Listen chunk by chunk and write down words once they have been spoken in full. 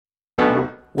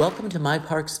Welcome to My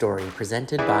Park Story,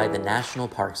 presented by the National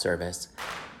Park Service.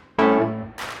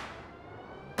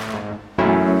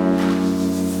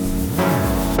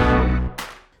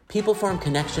 People form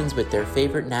connections with their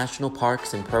favorite national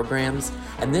parks and programs,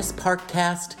 and this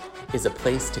Parkcast is a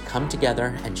place to come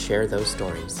together and share those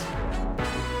stories.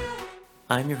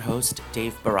 I'm your host,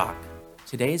 Dave Barak.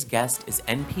 Today's guest is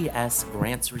NPS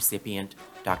grants recipient,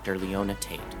 Dr. Leona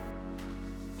Tate.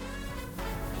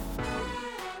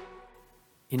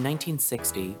 In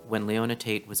 1960, when Leona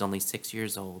Tate was only 6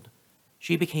 years old,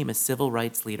 she became a civil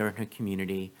rights leader in her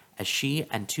community as she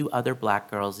and two other black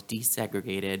girls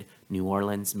desegregated New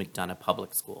Orleans' McDonough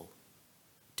Public School.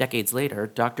 Decades later,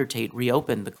 Dr. Tate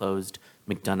reopened the closed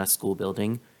McDonough School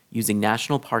building using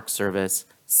National Park Service,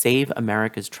 Save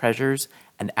America's Treasures,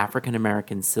 and African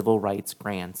American Civil Rights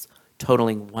grants,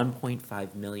 totaling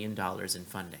 $1.5 million in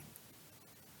funding.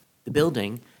 The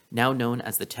building, now known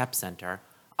as the TEP Center,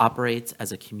 operates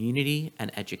as a community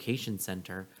and education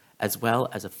center, as well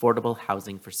as affordable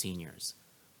housing for seniors.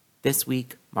 This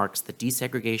week marks the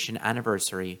desegregation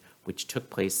anniversary, which took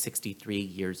place 63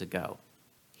 years ago.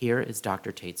 Here is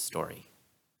Dr. Tate's story.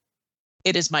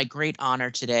 It is my great honor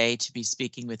today to be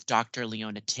speaking with Dr.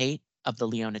 Leona Tate of the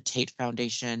Leona Tate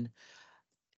Foundation.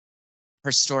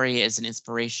 Her story is an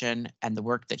inspiration, and the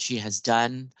work that she has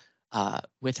done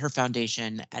with her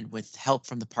foundation and with help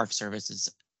from the Park Service is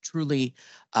truly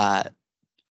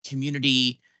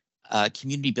community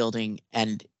building,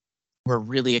 and we're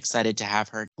really excited to have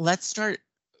her. Let's start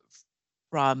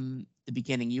from the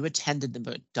beginning. You attended the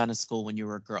McDonough School when you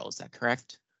were a girl, is that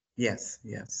correct? Yes,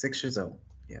 6 years old,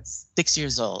 yes. 6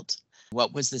 years old.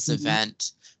 What was this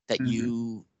event that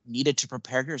you needed to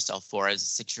prepare yourself for as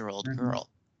a 6-year-old girl?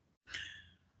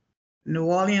 New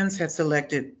Orleans had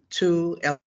selected two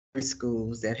elementary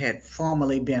schools that had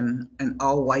formerly been an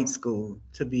all-white school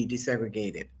to be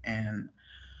desegregated, and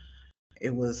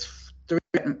it was three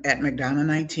at McDonough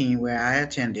 19 where I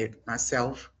attended,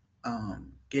 myself,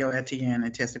 Gail Etienne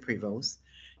and Tessa Prevost,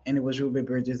 and it was Ruby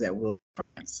Bridges at Will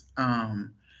France.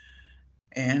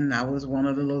 And I was one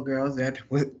of the little girls that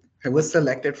was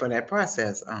selected for that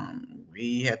process.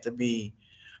 We had to be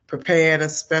prepared a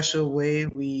special way.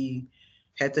 We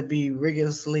had to be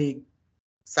rigorously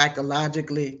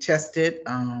psychologically tested.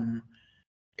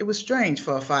 It was strange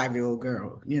for a 5-year-old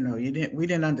girl. You know, we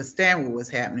didn't understand what was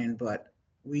happening, but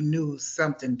we knew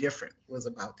something different was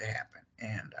about to happen.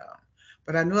 And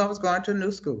but I knew I was going to a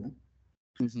new school.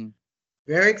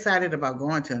 Very excited about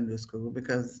going to a new school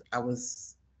because I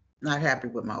was not happy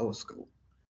with my old school.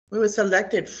 We were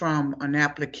selected from an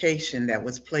application that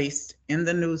was placed in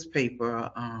the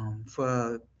newspaper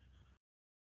for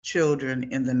children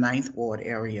in the 9th Ward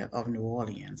area of New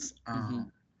Orleans.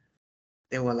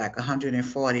 There were like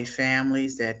 140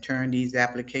 families that turned these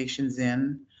applications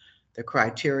in. The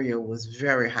criteria was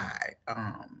very high.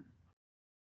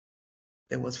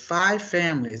 There was 5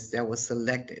 families that were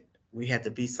selected. We had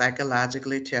to be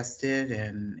psychologically tested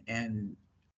and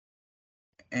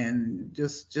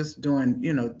just doing,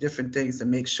 different things to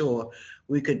make sure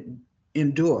we could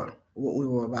endure what we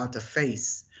were about to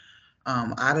face.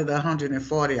 Out of the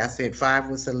 140, I said 5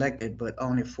 were selected, but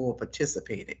only 4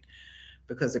 participated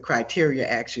because the criteria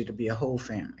asked you to be a whole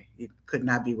family. You could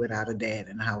not be without a dad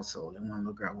in the household, and one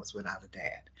little girl was without a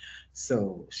dad,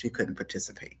 so she couldn't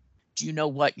participate. Do you know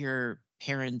what your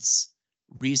parents'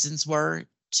 reasons were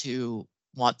to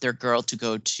want their girl to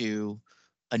go to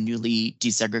a newly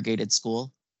desegregated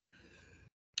school?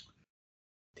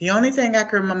 The only thing I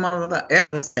could remember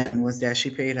ever saying was that she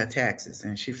paid her taxes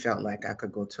and she felt like I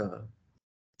could go to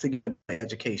get an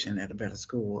education at a better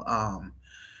school.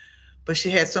 But she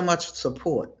had so much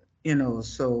support,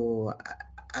 so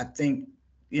I think,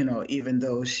 even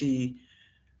though she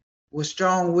was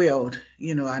strong-willed,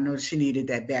 I know she needed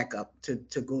that backup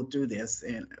to go through this,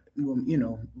 and,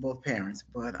 both parents.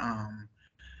 But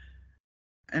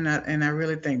and I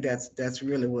really think that's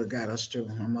really what got us through.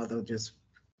 My mother just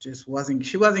wasn't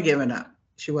giving up.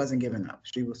 She wasn't giving up.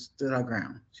 She was stood her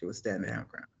ground. She was standing her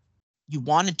ground. You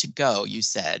wanted to go, you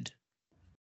said,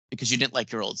 because you didn't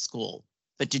like your old school.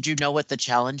 But did you know what the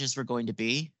challenges were going to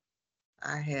be?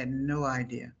 I had no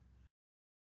idea.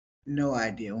 No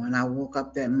idea. When I woke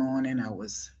up that morning,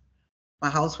 my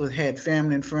house had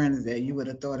family and friends there. You would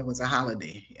have thought it was a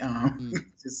holiday.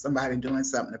 Just somebody doing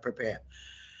something to prepare.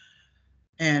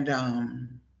 And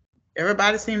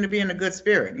everybody seemed to be in a good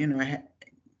spirit.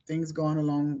 Things going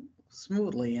along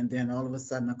smoothly, and then all of a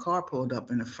sudden a car pulled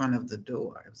up in the front of the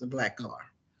door. It was a black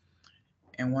car,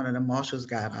 and one of the marshals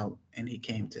got out and he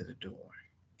came to the door,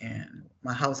 and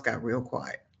my house got real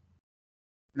quiet.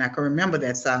 And I can remember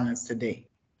that silence today.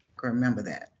 I can remember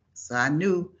that. So I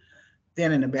knew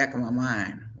then in the back of my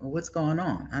mind, well, what's going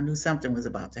on? I knew something was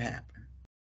about to happen.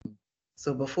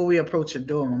 So before we approached the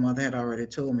door, my mother had already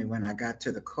told me when I got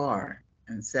to the car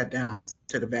and sat down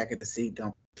to the back of the seat,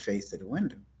 don't face to the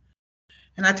window.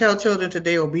 And I tell children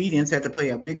today, obedience had to play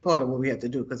a big part of what we had to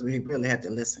do because we really had to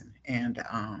listen. And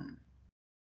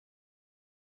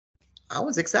I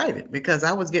was excited because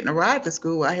I was getting a ride to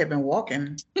school. I had been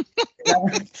walking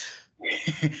 11, Of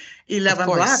 11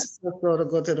 course. blocks or so to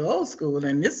go to the old school,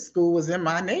 and this school was in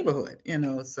my neighborhood,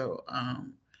 So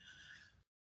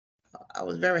I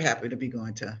was very happy to be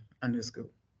going to a new school.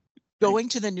 Going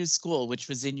to the new school, which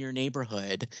was in your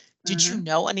neighborhood, did you Hmm.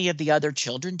 know any of the other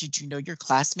children? Did you know your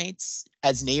classmates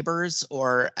as neighbors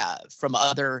or from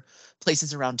other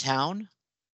places around town?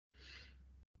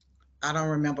 I don't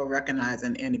remember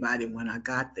recognizing anybody when I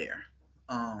got there.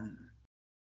 Um,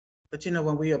 but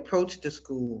when we approached the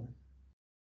school,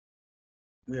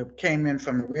 we came in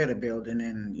from the rear of the building,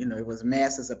 and it was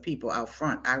masses of people out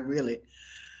front.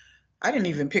 I didn't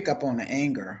even pick up on the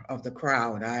anger of the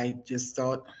crowd. I just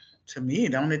thought, to me,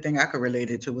 the only thing I could relate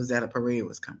it to was that a parade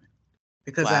was coming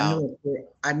because Wow.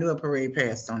 I knew a parade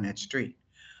passed on that street.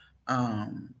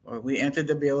 We entered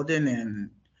the building, and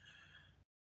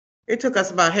it took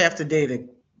us about half the day to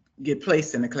get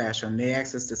placed in the classroom. They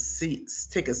asked us to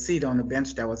take a seat on the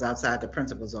bench that was outside the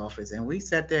principal's office, and we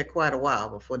sat there quite a while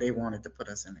before they wanted to put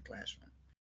us in the classroom.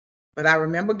 But I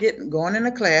remember going in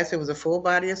the class. It was a full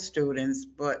body of students,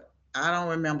 but I don't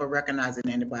remember recognizing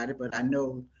anybody. But I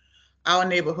know our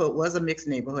neighborhood was a mixed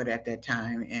neighborhood at that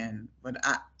time, but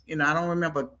I don't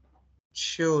remember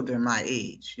children my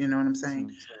age. You know what I'm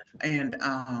saying? Mhm.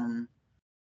 And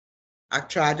I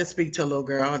tried to speak to a little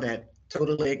girl that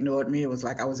totally ignored me. It was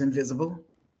like I was invisible.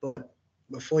 But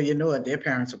before you know it, their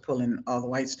parents were pulling all the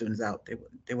white students out.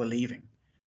 They were leaving,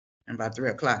 and by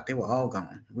 3 o'clock, they were all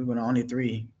gone. We were the only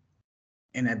three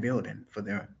in that building for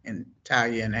their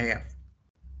entire year and a half.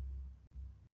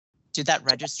 Did that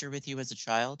register with you as a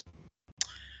child?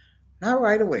 Not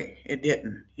right away. It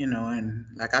didn't, and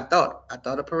like I thought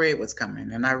a parade was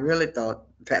coming, and I really thought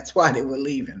that's why they were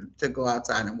leaving to go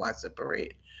outside and watch the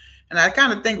parade. And I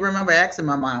kind of remember asking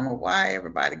my mom, well, why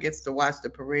everybody gets to watch the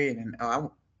parade? And I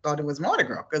thought it was Mardi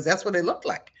Gras because that's what it looked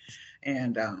like.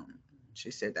 And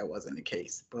she said that wasn't the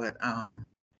case, but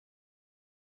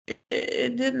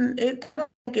it didn't. It I don't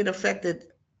think it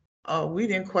affected. We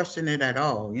didn't question it at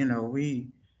all. We know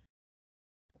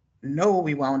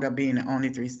we wound up being the only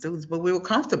three students, but we were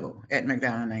comfortable at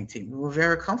McDonald 19. We were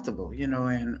very comfortable,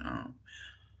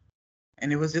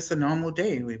 and it was just a normal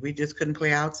day. We just couldn't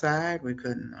play outside. We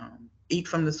couldn't eat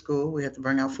from the school. We had to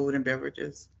bring out food and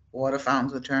beverages. Water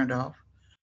fountains were turned off.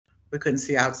 We couldn't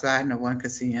see outside. No one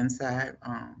could see inside.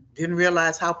 Didn't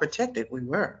realize how protected we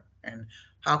were and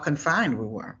how confined we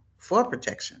were for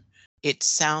protection. It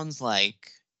sounds like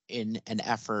in an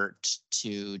effort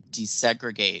to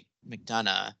desegregate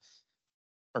McDonough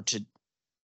or to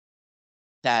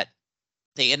that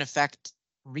they in effect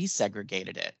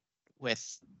resegregated it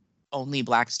with only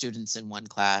black students in one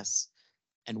class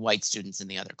and white students in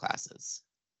the other classes.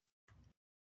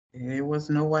 There was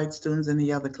no white students in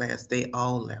the other class. They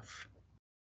all left.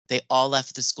 They all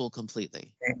left the school completely.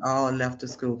 They all left the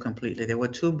school completely. There were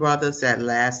two brothers that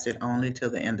lasted only till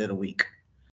the end of the week,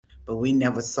 but we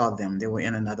never saw them. They were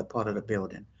in another part of the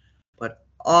building. But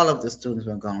all of the students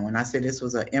were gone. When I say this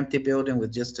was an empty building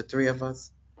with just the three of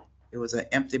us, it was an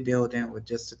empty building with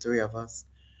just the three of us.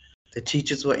 The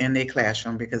teachers were in their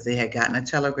classroom because they had gotten a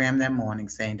telegram that morning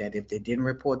saying that if they didn't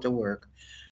report to work,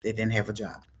 they didn't have a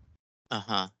job.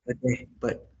 Uh-huh.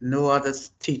 But no other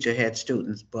teacher had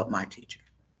students but my teacher.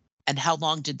 And how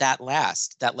long did that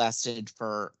last? That lasted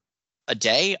for a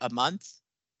day, a month?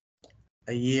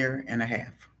 A year and a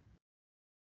half.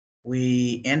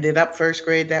 We ended up first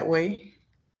grade that way,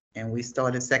 and we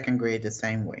started second grade the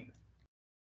same way.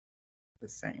 The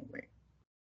same way.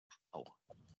 Oh.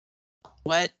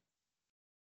 What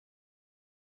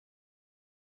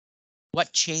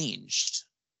changed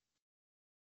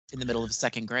in the middle of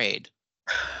second grade?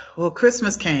 Well,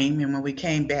 Christmas came, and when we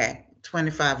came back,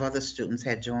 25 other students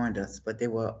had joined us, but they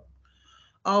were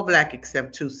all black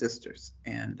except two sisters.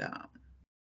 And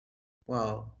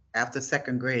well, after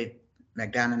second grade,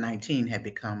 McDonough 19 had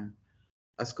become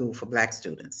a school for black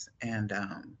students. And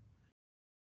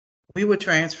we were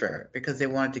transferred because they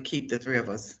wanted to keep the three of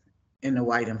us in the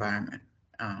white environment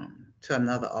to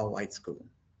another all white school.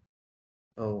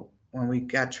 So when we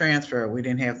got transferred, we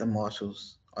didn't have the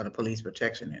marshals or the police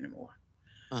protection anymore.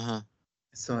 Uh-huh.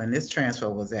 So, and this transfer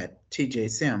was at TJ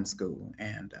Sims School,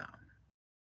 and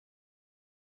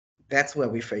that's where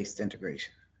we faced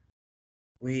integration.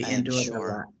 We I am endured a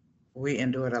sure. lot. We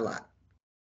endured a lot.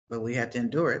 but we had to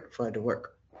endure it for it to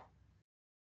work.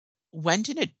 When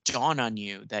did it dawn on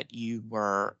you that you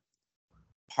were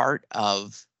part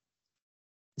of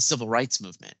the civil rights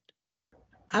movement?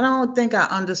 I don't think I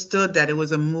understood that it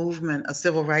was a movement, a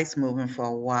civil rights movement for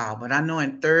a while, but I know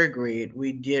in third grade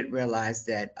we did realize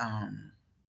that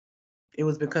it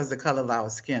was because of the color of our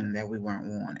skin that we weren't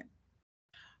wanted.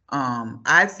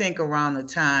 I think around the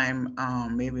time,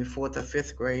 maybe fourth or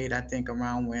fifth grade, I think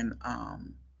around when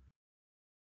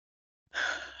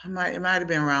it might have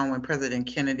been around when President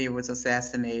Kennedy was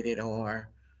assassinated, or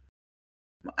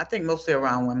I think mostly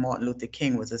around when Martin Luther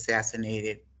King was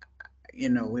assassinated. You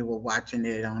know, we were watching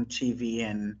it on TV,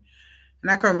 and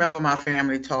I can remember my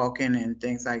family talking and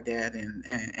things like that, and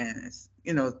it's,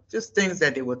 you know, just things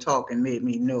that they were talking made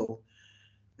me know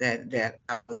that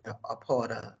I was a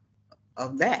part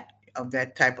of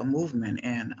that type of movement,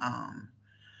 and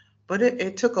but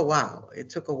it took a while. It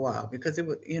took a while because it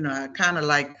was, you know, I kind of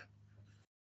like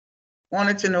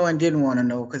wanted to know and didn't want to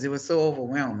know because it was so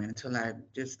overwhelming until I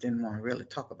just didn't want to really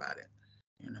talk about it,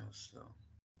 you know. So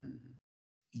mhm.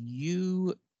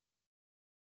 You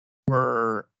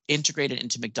were integrated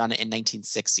into McDonough in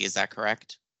 1960, is that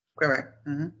correct? Correct.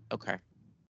 Hmm. Okay.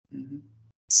 Hmm.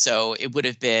 So it would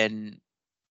have been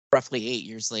roughly 8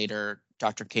 years later,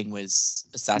 Dr. King was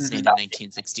assassinated Hmm. in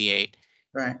 1968.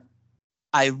 Right.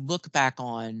 I look back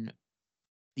on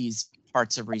these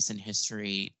parts of recent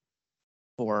history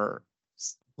for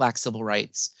Black civil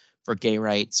rights, for gay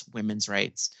rights, women's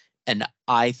rights, and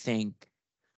I think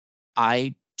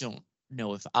I don't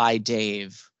know if I,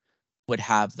 Dave, would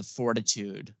have the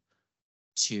fortitude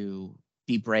to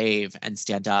be brave and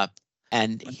stand up.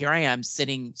 And here I am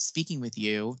sitting speaking with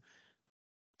you,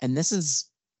 and this is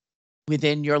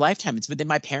within your lifetime. It's within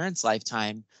my parents'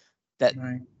 lifetime that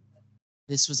Right.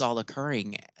 this was all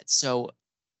occurring. So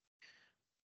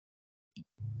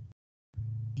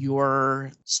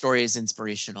your story is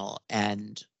inspirational,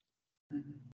 and Hmm.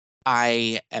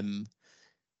 I am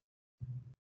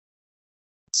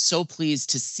so pleased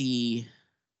to see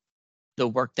the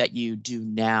work that you do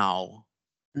now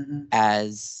Hmm.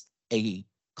 as a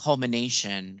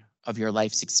culmination of your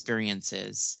life's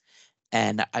experiences.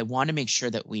 And I want to make sure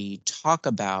that we talk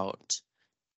about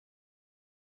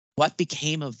what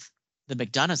became of the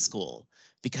McDonough School,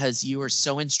 because you were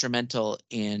so instrumental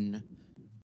in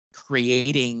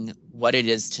creating what it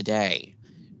is today.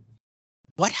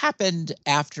 What happened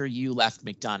after you left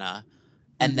McDonough,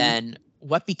 and Hmm. then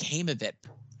what became of it?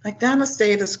 McDonough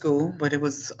stayed a school, but it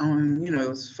was on, you know, it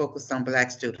was focused on Black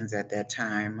students at that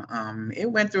time.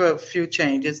 It went through a few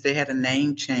changes. They had a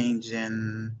name change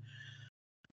in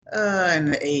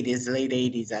the 80s, late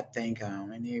 80s, I think,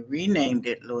 and they renamed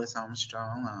it Louis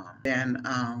Armstrong. Then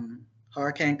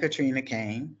Hurricane Katrina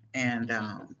came, and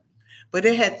Mhm. but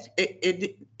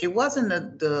it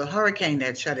wasn't the hurricane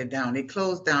that shut it down. It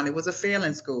closed down. It was a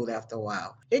failing school after a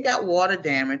while. It got water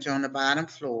damage on the bottom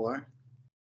floor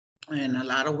and a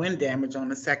lot of wind damage on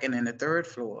the second and the third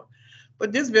floor.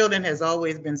 But this building has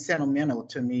always been sentimental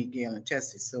to me, Gail and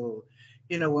Tessie. So,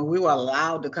 you know, when we were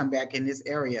allowed to come back in this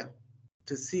area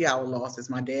to see our losses,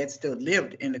 my dad still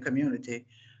lived in the community.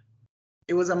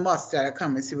 It was a must that I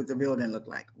come and see what the building looked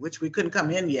like, which we couldn't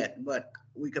come in yet, but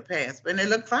we could pass. But it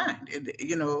looked fine.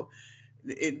 You know,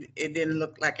 it didn't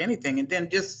look like anything. And then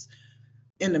just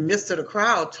in the midst of the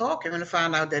crowd talking, and I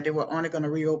found out that they were only going to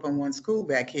reopen one school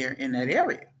back here in that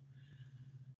area.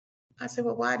 I said,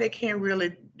 well, why they can't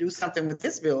really do something with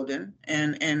this building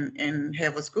and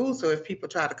have a school so if people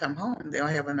try to come home, they'll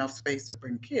have enough space to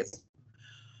bring kids.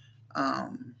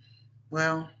 Um,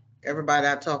 well, everybody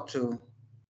I talked to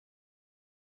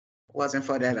wasn't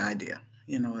for that idea.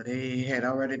 You know, they had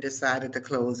already decided to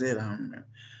close it.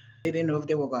 They didn't know if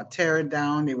they were going to tear it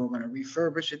down, they were going to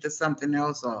refurbish it to something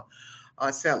else, or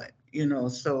sell it. You know,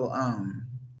 so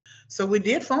we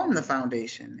did form the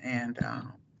foundation, and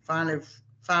finally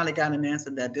finally got an answer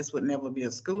that this would never be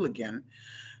a school again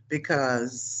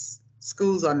because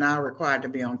schools are now required to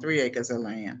be on 3 acres of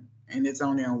land, and it's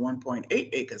only on 1.8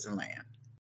 acres of land.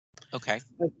 Okay.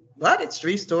 But it's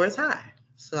 3 stories high.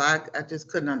 So I just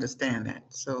couldn't understand that.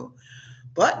 So,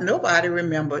 but nobody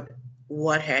remembered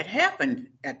what had happened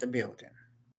at the building,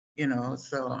 you know.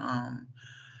 So I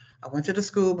went to the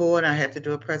school board. I had to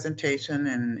do a presentation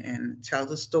and tell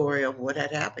the story of what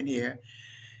had happened here.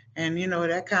 And, you know,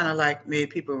 that kind of like made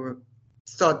people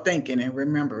start thinking and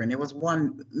remembering. There was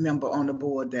one member on the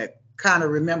board that kind of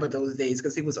remembered those days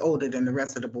because he was older than the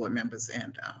rest of the board members.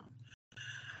 And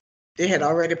they had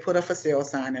already put a for sale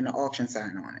sign and an auction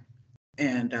sign on it.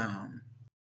 And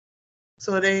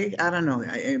so I don't know,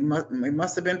 it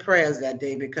must have been prayers that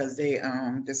day because they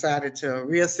decided to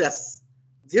reassess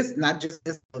just not just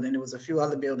this building. There was a few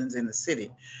other buildings in the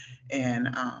city, and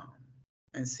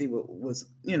see what was,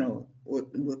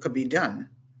 what could be done.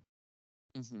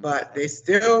 But they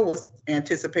still was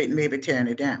anticipating maybe tearing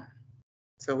it down.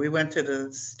 So we went to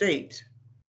the state,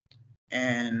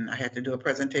 and I had to do a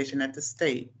presentation at the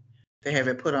state to have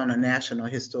it put on a national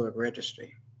historic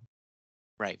registry.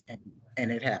 Right.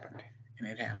 And it happened.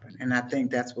 And I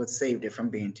think that's what saved it from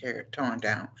being torn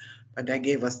down. But that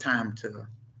gave us time to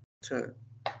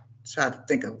try to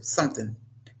think of something,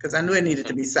 because I knew it needed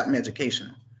to be something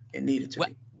educational. It needed to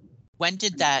be. When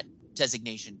did that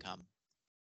designation come?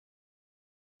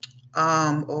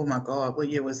 Oh my God, what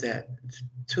year was that?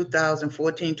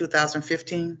 2014,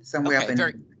 2015, somewhere up in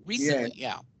very recently,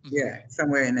 yeah. Yeah,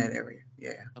 somewhere in that area.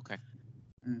 Yeah. Okay.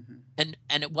 And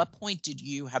at what point did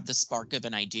you have the spark of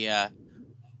an idea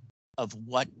of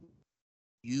what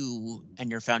you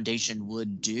and your foundation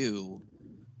would do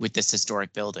with this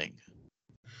historic building?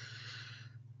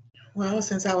 Well,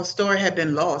 since our story had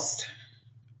been lost,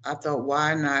 I thought,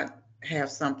 why not have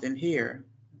something here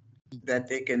that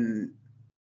they can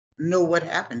know what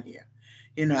happened here.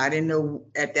 I didn't know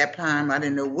at that time. I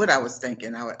didn't know what I was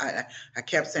thinking. I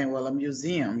kept saying, well, a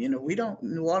museum.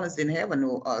 New Orleans didn't have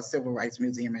a civil rights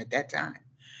museum at that time,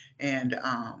 and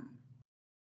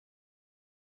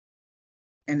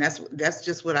that's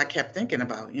just what I kept thinking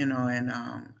about. And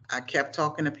I kept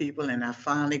talking to people, and I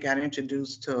finally got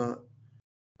introduced to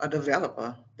a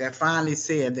developer that finally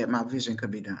said that my vision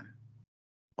could be done.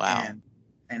 Wow.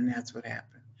 And that's what happened.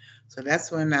 So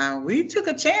that's when we took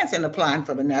a chance in applying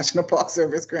for the National Park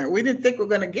Service grant. We didn't think we were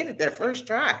going to get it that first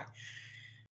try.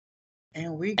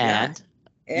 And we got it.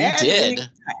 And you did.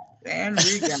 And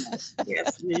we got it.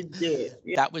 Yes, we did.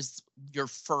 Yeah. That was your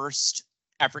first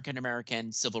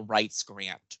African-American civil rights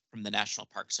grant from the National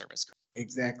Park Service.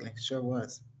 Exactly. Sure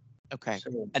was. Okay.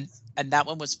 Sure was. And that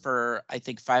one was for, I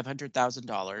think,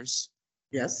 $500,000.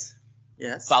 Yes.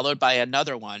 Yes. Followed by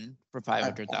another one for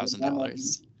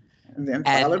 $500,000. And then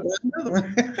followed by another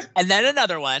one. And then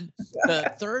another one.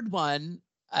 The third one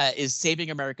is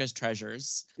Saving America's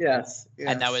Treasures. Yes.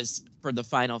 And that was for the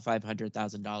final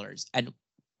 $500,000. And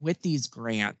with these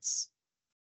grants,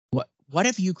 what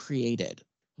have you created?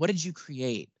 What did you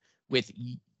create with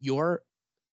your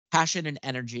passion and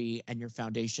energy and your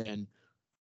foundation?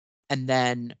 And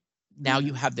then now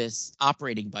you have this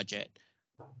operating budget.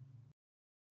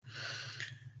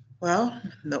 Well,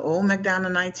 the old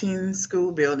McDonough 19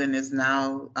 school building is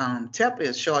now, TEP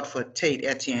is short for Tate,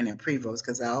 Etienne, and Prevost,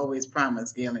 because I always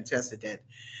promised Gail and Chester that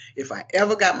if I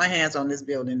ever got my hands on this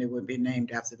building, it would be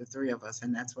named after the three of us,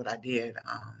 and that's what I did.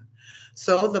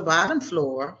 So the bottom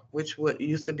floor, which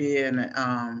used to be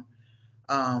an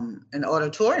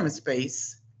auditorium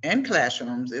space and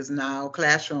classrooms, is now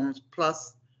classrooms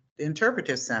plus the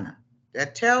interpretive center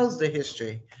that tells the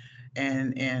history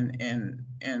and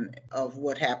of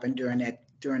what happened during the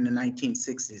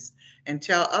 1960s, and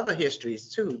tell other histories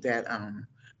too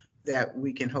that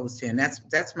we can host here. And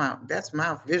that's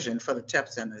my vision for the TEP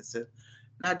Center, is to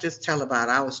not just tell about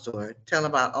our story, tell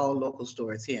about all local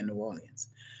stories here in New Orleans.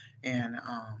 And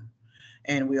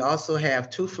we also have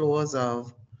 2 floors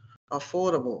of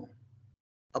affordable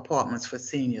apartments for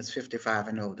seniors 55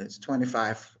 and older. It's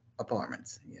 25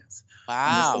 apartments. Yes.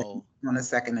 Wow. On the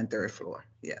second and third floor.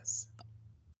 Yes.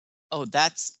 Oh,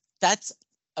 that's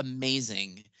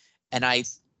amazing. And I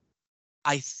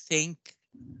think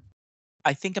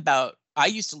about, I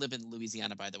used to live in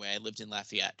Louisiana, by the way. I lived in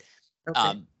Lafayette.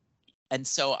 Okay. And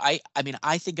so I mean,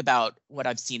 I think about what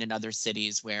I've seen in other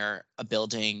cities where a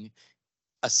building,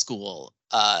 a school,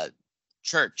 a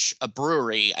church, a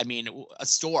brewery, I mean, a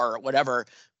store, whatever,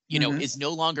 is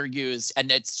no longer used. And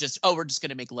it's just, we're just going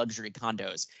to make luxury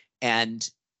condos. And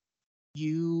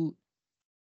you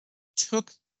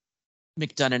took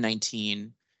McDonough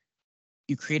 19,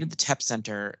 you created the TEP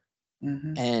Center,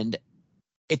 and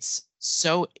it's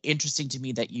so interesting to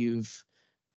me that you've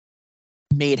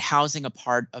made housing a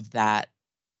part of that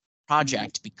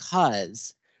project,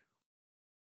 because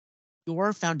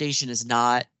your foundation is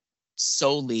not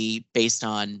solely based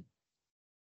on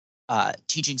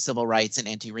teaching civil rights and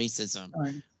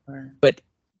anti-racism, but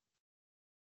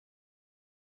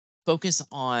focus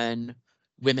on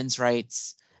women's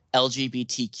rights,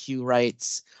 LGBTQ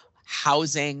rights,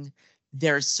 housing.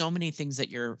 There are so many things that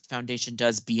your foundation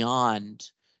does beyond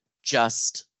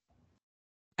just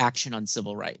action on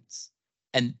civil rights.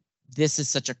 And this is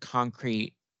such a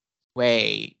concrete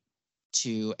way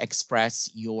to express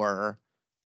your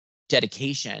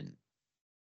dedication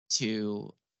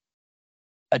to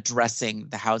addressing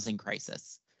the housing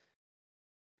crisis.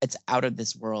 It's out of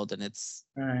this world, and it's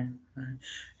right.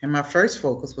 And my first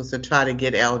focus was to try to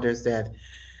get elders that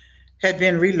had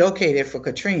been relocated for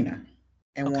Katrina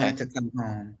and Okay. wanted to come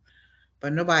home,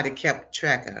 but nobody kept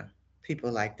track of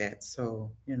people like that.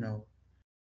 So,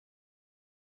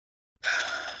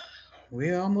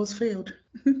 we almost failed.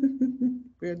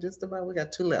 We're just about, we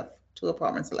got two left, two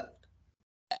apartments left.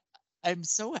 I'm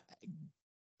so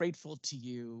grateful to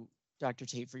you, Dr.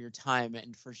 Tate, for your time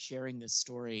and for sharing this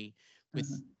story with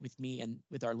Mhm. with me and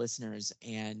with our listeners.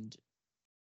 And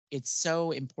it's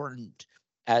so important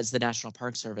as the National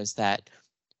Park Service that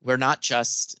we're not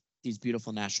just these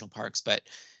beautiful national parks, but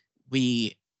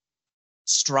we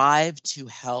strive to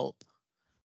help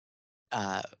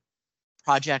uh,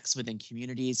 projects within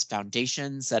communities,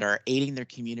 foundations that are aiding their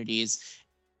communities.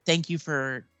 Thank you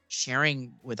for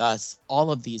sharing with us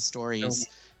all of these So, stories,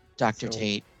 Dr. so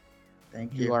Tate.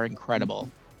 thank You you. are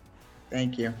incredible.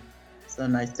 Thank you. So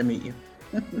nice to meet you.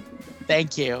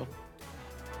 Thank you.